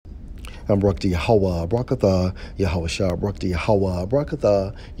Barakatah Yahweh, Barakatah Yahweh Shah, Barakatah Yahweh,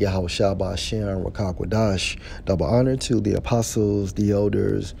 Barakatah Yahweh Shah Ba'ashem Rakakwadash. Double honor to the apostles, the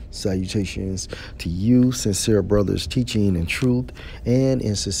elders, salutations to you, sincere brothers, teaching in truth and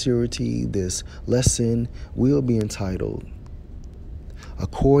in sincerity. This lesson will be entitled,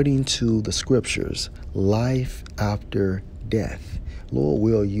 According to the Scriptures, Life After Death. Lord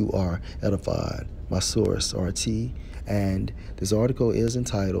will, you are edified. My source, RT. And this article is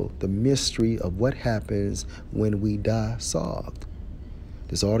entitled, The Mystery of What Happens When We Die Solved.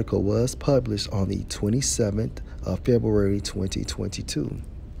 This article was published on the 27th of February 2022.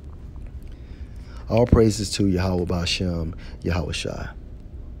 All praises to Yahweh Ba'ashem, Yahweh Shai.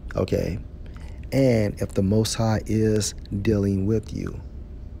 Okay. And if the Most High is dealing with you,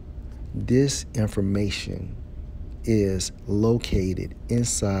 this information is located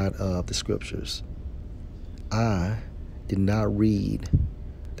inside of the Scriptures. I did not read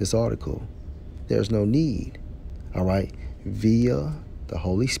this article. There's no need, all right? Via the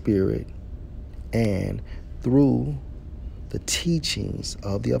Holy Spirit and through the teachings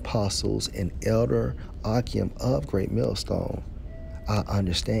of the apostles and Elder Akim of Great Millstone, I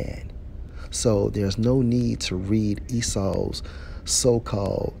understand. So there's no need to read Esau's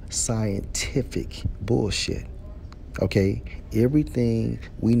so-called scientific bullshit. Okay? Everything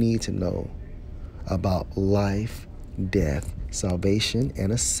we need to know about life, death, salvation,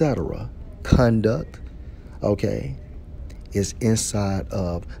 and etc., conduct, okay, is inside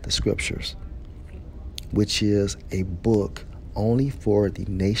of the Scriptures, which is a book only for the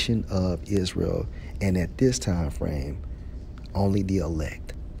nation of Israel, and at this time frame, only the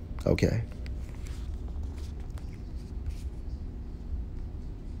elect. Okay?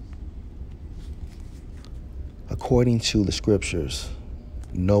 According to the Scriptures,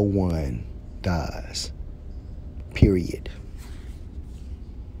 no one dies. Period.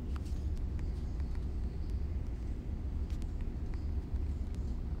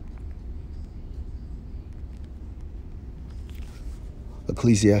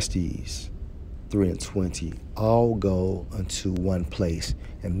 Ecclesiastes 3:20, all go unto one place,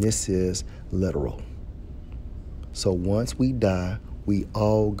 and this is literal. So once we die, we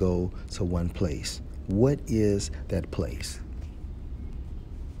all go to one place. What is that place?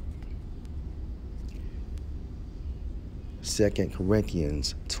 Second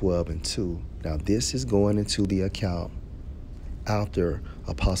Corinthians 12:2. Now this is going into the account after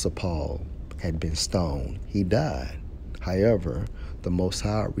Apostle Paul had been stoned. He died. However, the Most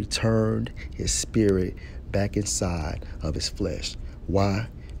High returned his spirit back inside of his flesh. Why?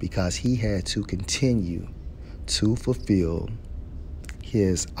 Because he had to continue to fulfill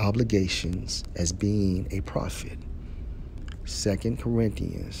his obligations as being a prophet. 2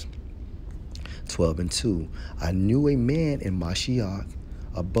 Corinthians 12:2. I knew a man in Mashiach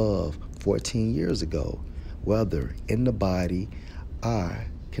above 14 years ago, whether in the body I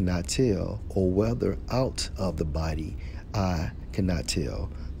cannot tell, or whether out of the body I cannot tell.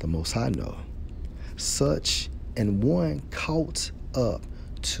 The Most High know. Such and one caught up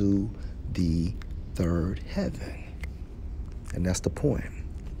to the third heaven. And that's the point.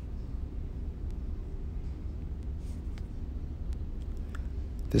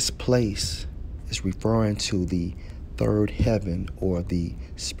 This place is referring to the third heaven, or the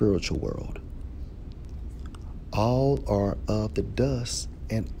spiritual world. All are of the dust,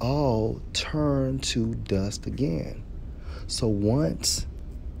 and all turn to dust again. So once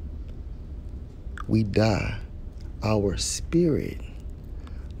we die, our spirit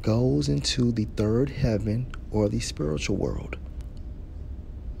goes into the third heaven, or the spiritual world,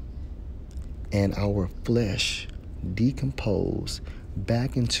 and our flesh decomposes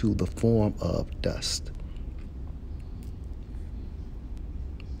back into the form of dust.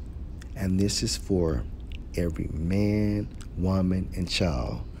 And this is for every man, woman, and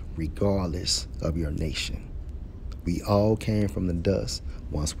child, regardless of your nation. We all came from the dust.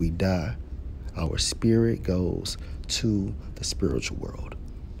 Once we die, our spirit goes to the spiritual world.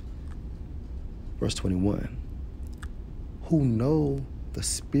 Verse 21. Who know the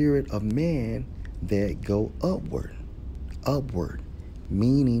spirit of man that go upward,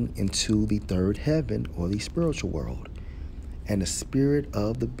 meaning into the third heaven, or the spiritual world, and the spirit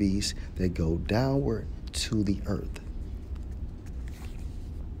of the beast that go downward to the earth.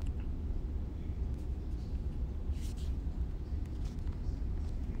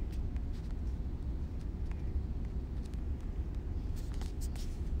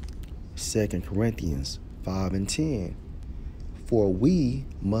 Second Corinthians 5:10. For we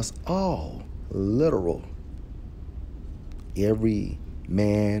must all, literal, every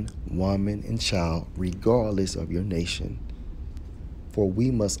man, woman, and child, regardless of your nation, For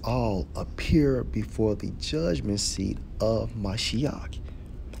we must all appear before the judgment seat of Mashiach.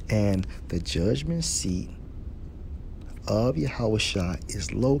 And the judgment seat of Yahushua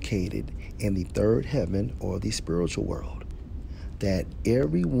is located in the third heaven, or the spiritual world, that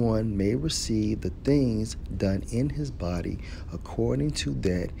everyone may receive the things done in his body according to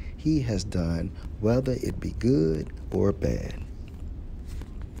that he has done, whether it be good or bad.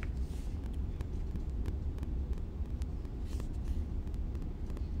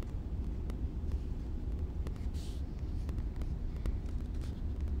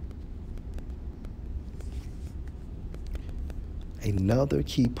 Another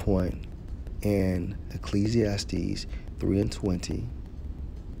key point in Ecclesiastes 3:20,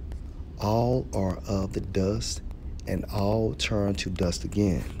 all are of the dust, and all turn to dust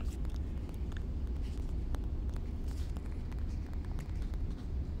again.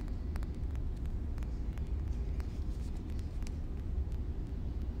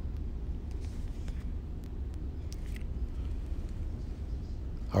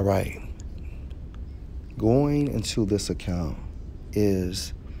 All right. Going into this account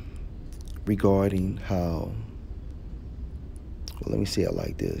is regarding how, well, let me say it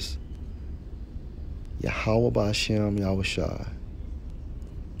like this. Yahweh B'Ashem Yahushua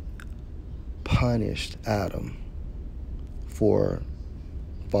punished Adam for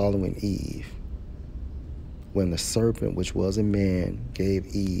following Eve when the serpent, which was a man, gave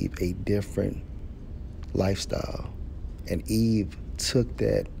Eve a different lifestyle. And Eve took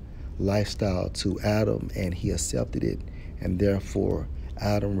that lifestyle to Adam, and he accepted it, and therefore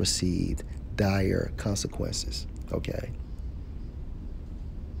Adam received dire consequences. Okay.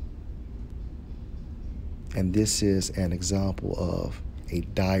 And this is an example of a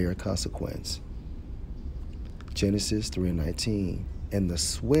dire consequence. Genesis 3:19, in the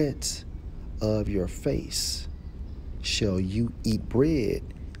sweat of your face shall you eat bread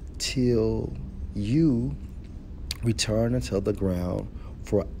till you return unto the ground,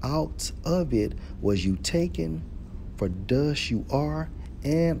 for out of it was you taken, for dust you are,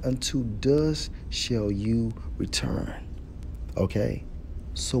 and unto dust shall you return. Okay?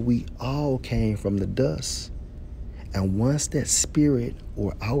 So we all came from the dust. And once that spirit,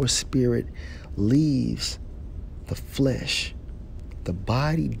 or our spirit, leaves the flesh, the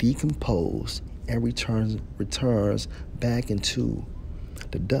body decomposes and returns back into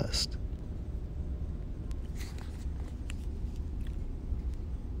the dust.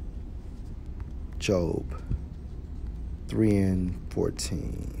 Job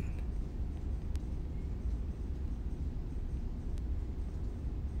 3:14.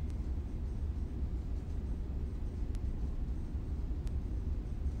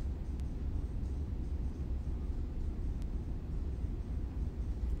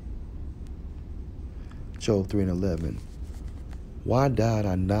 Job 3:11. Why died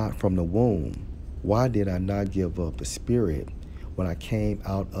I not from the womb? Why did I not give up the spirit when I came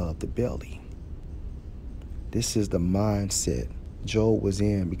out of the belly? This is the mindset Job was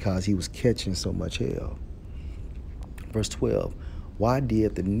in because he was catching so much hell. Verse 12. Why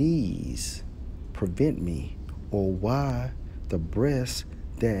did the knees prevent me, or why the breast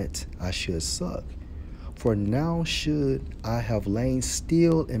that I should suck? For now should I have lain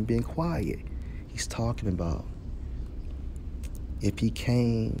still and been quiet. He's talking about if he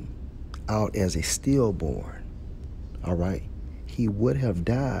came out as a stillborn, all right, he would have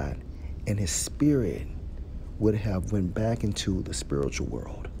died, and his spirit would have went back into the spiritual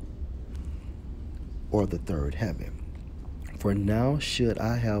world, or the third heaven. For now should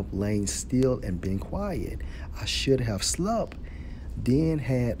I have lain still and been quiet. I should have slept. Then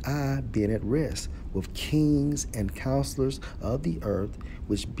had I been at rest with kings and counselors of the earth,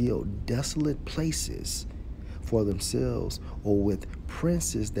 which build desolate places for themselves, or with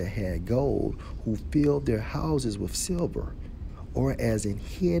princes that had gold, who filled their houses with silver. Or as in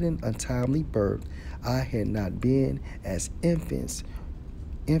hidden untimely birth, I had not been as infants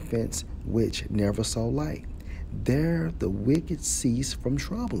which never saw light. There the wicked cease from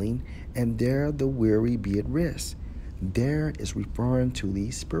troubling, and there the weary be at rest. There is referring to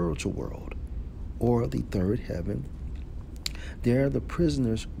the spiritual world, or the third heaven. There the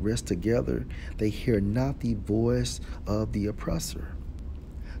prisoners rest together. They hear not the voice of the oppressor.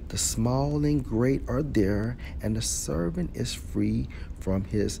 The small and great are there, and the servant is free from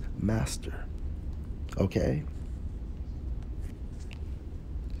his master. Okay?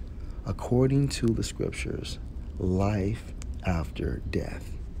 According to the scriptures, life after death.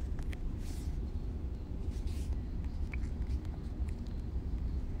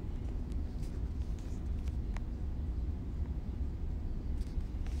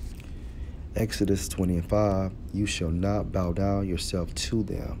 Exodus 20:5, you shall not bow down yourself to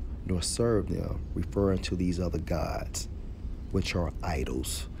them, nor serve them, referring to these other gods, which are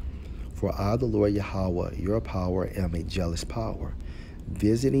idols. For I, the Lord Yahweh, your power, am a jealous power,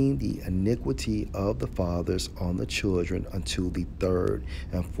 visiting the iniquity of the fathers on the children unto the third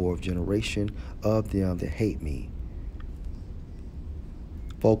and fourth generation of them that hate me.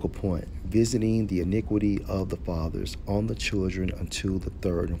 Focal point, visiting the iniquity of the fathers on the children unto the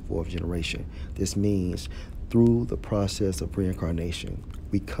third and fourth generation. This means through the process of reincarnation,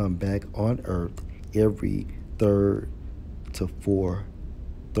 we come back on earth every third or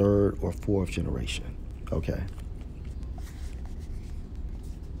fourth generation. Okay.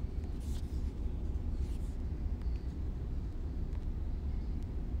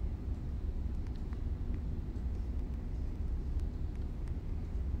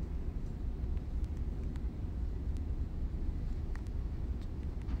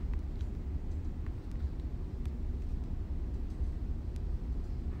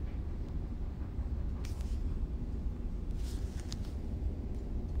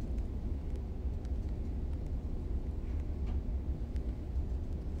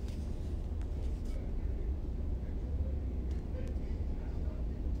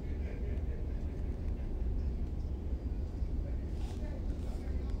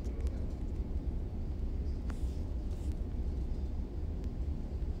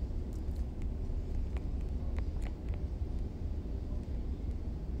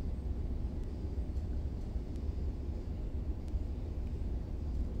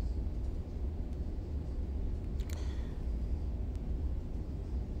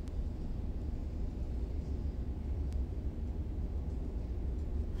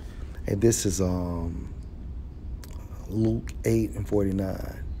 And this is Luke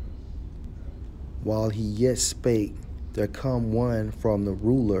 8:49. While he yet spake, there come one from the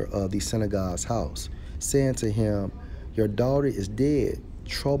ruler of the synagogue's house, saying to him, your daughter is dead,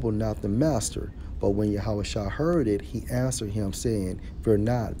 trouble not the master. But when Yahushua heard it, he answered him, saying, fear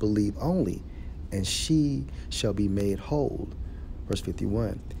not, believe only, and she shall be made whole. Verse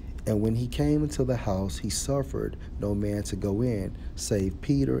 51. And when he came into the house, he suffered no man to go in, save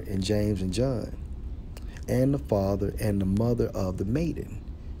Peter and James and John, and the father and the mother of the maiden.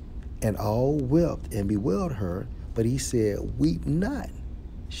 And all wept and bewailed her, but he said, weep not,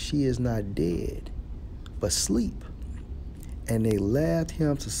 she is not dead, but sleep. And they laughed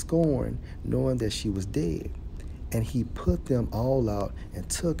him to scorn, knowing that she was dead. And he put them all out and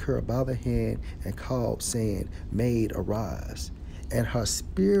took her by the hand and called, saying, Maid, arise. And her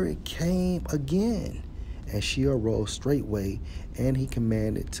spirit came again, and she arose straightway, and he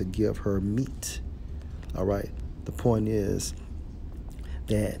commanded to give her meat. All right, the point is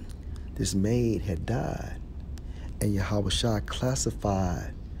that this maid had died, and Yahushua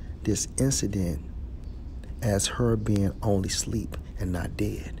classified this incident as her being only asleep and not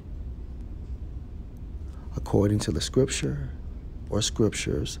dead. According to the scripture or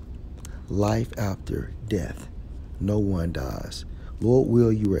scriptures, life after death, no one dies. Lord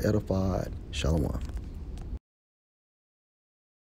will you were edified. Shalom.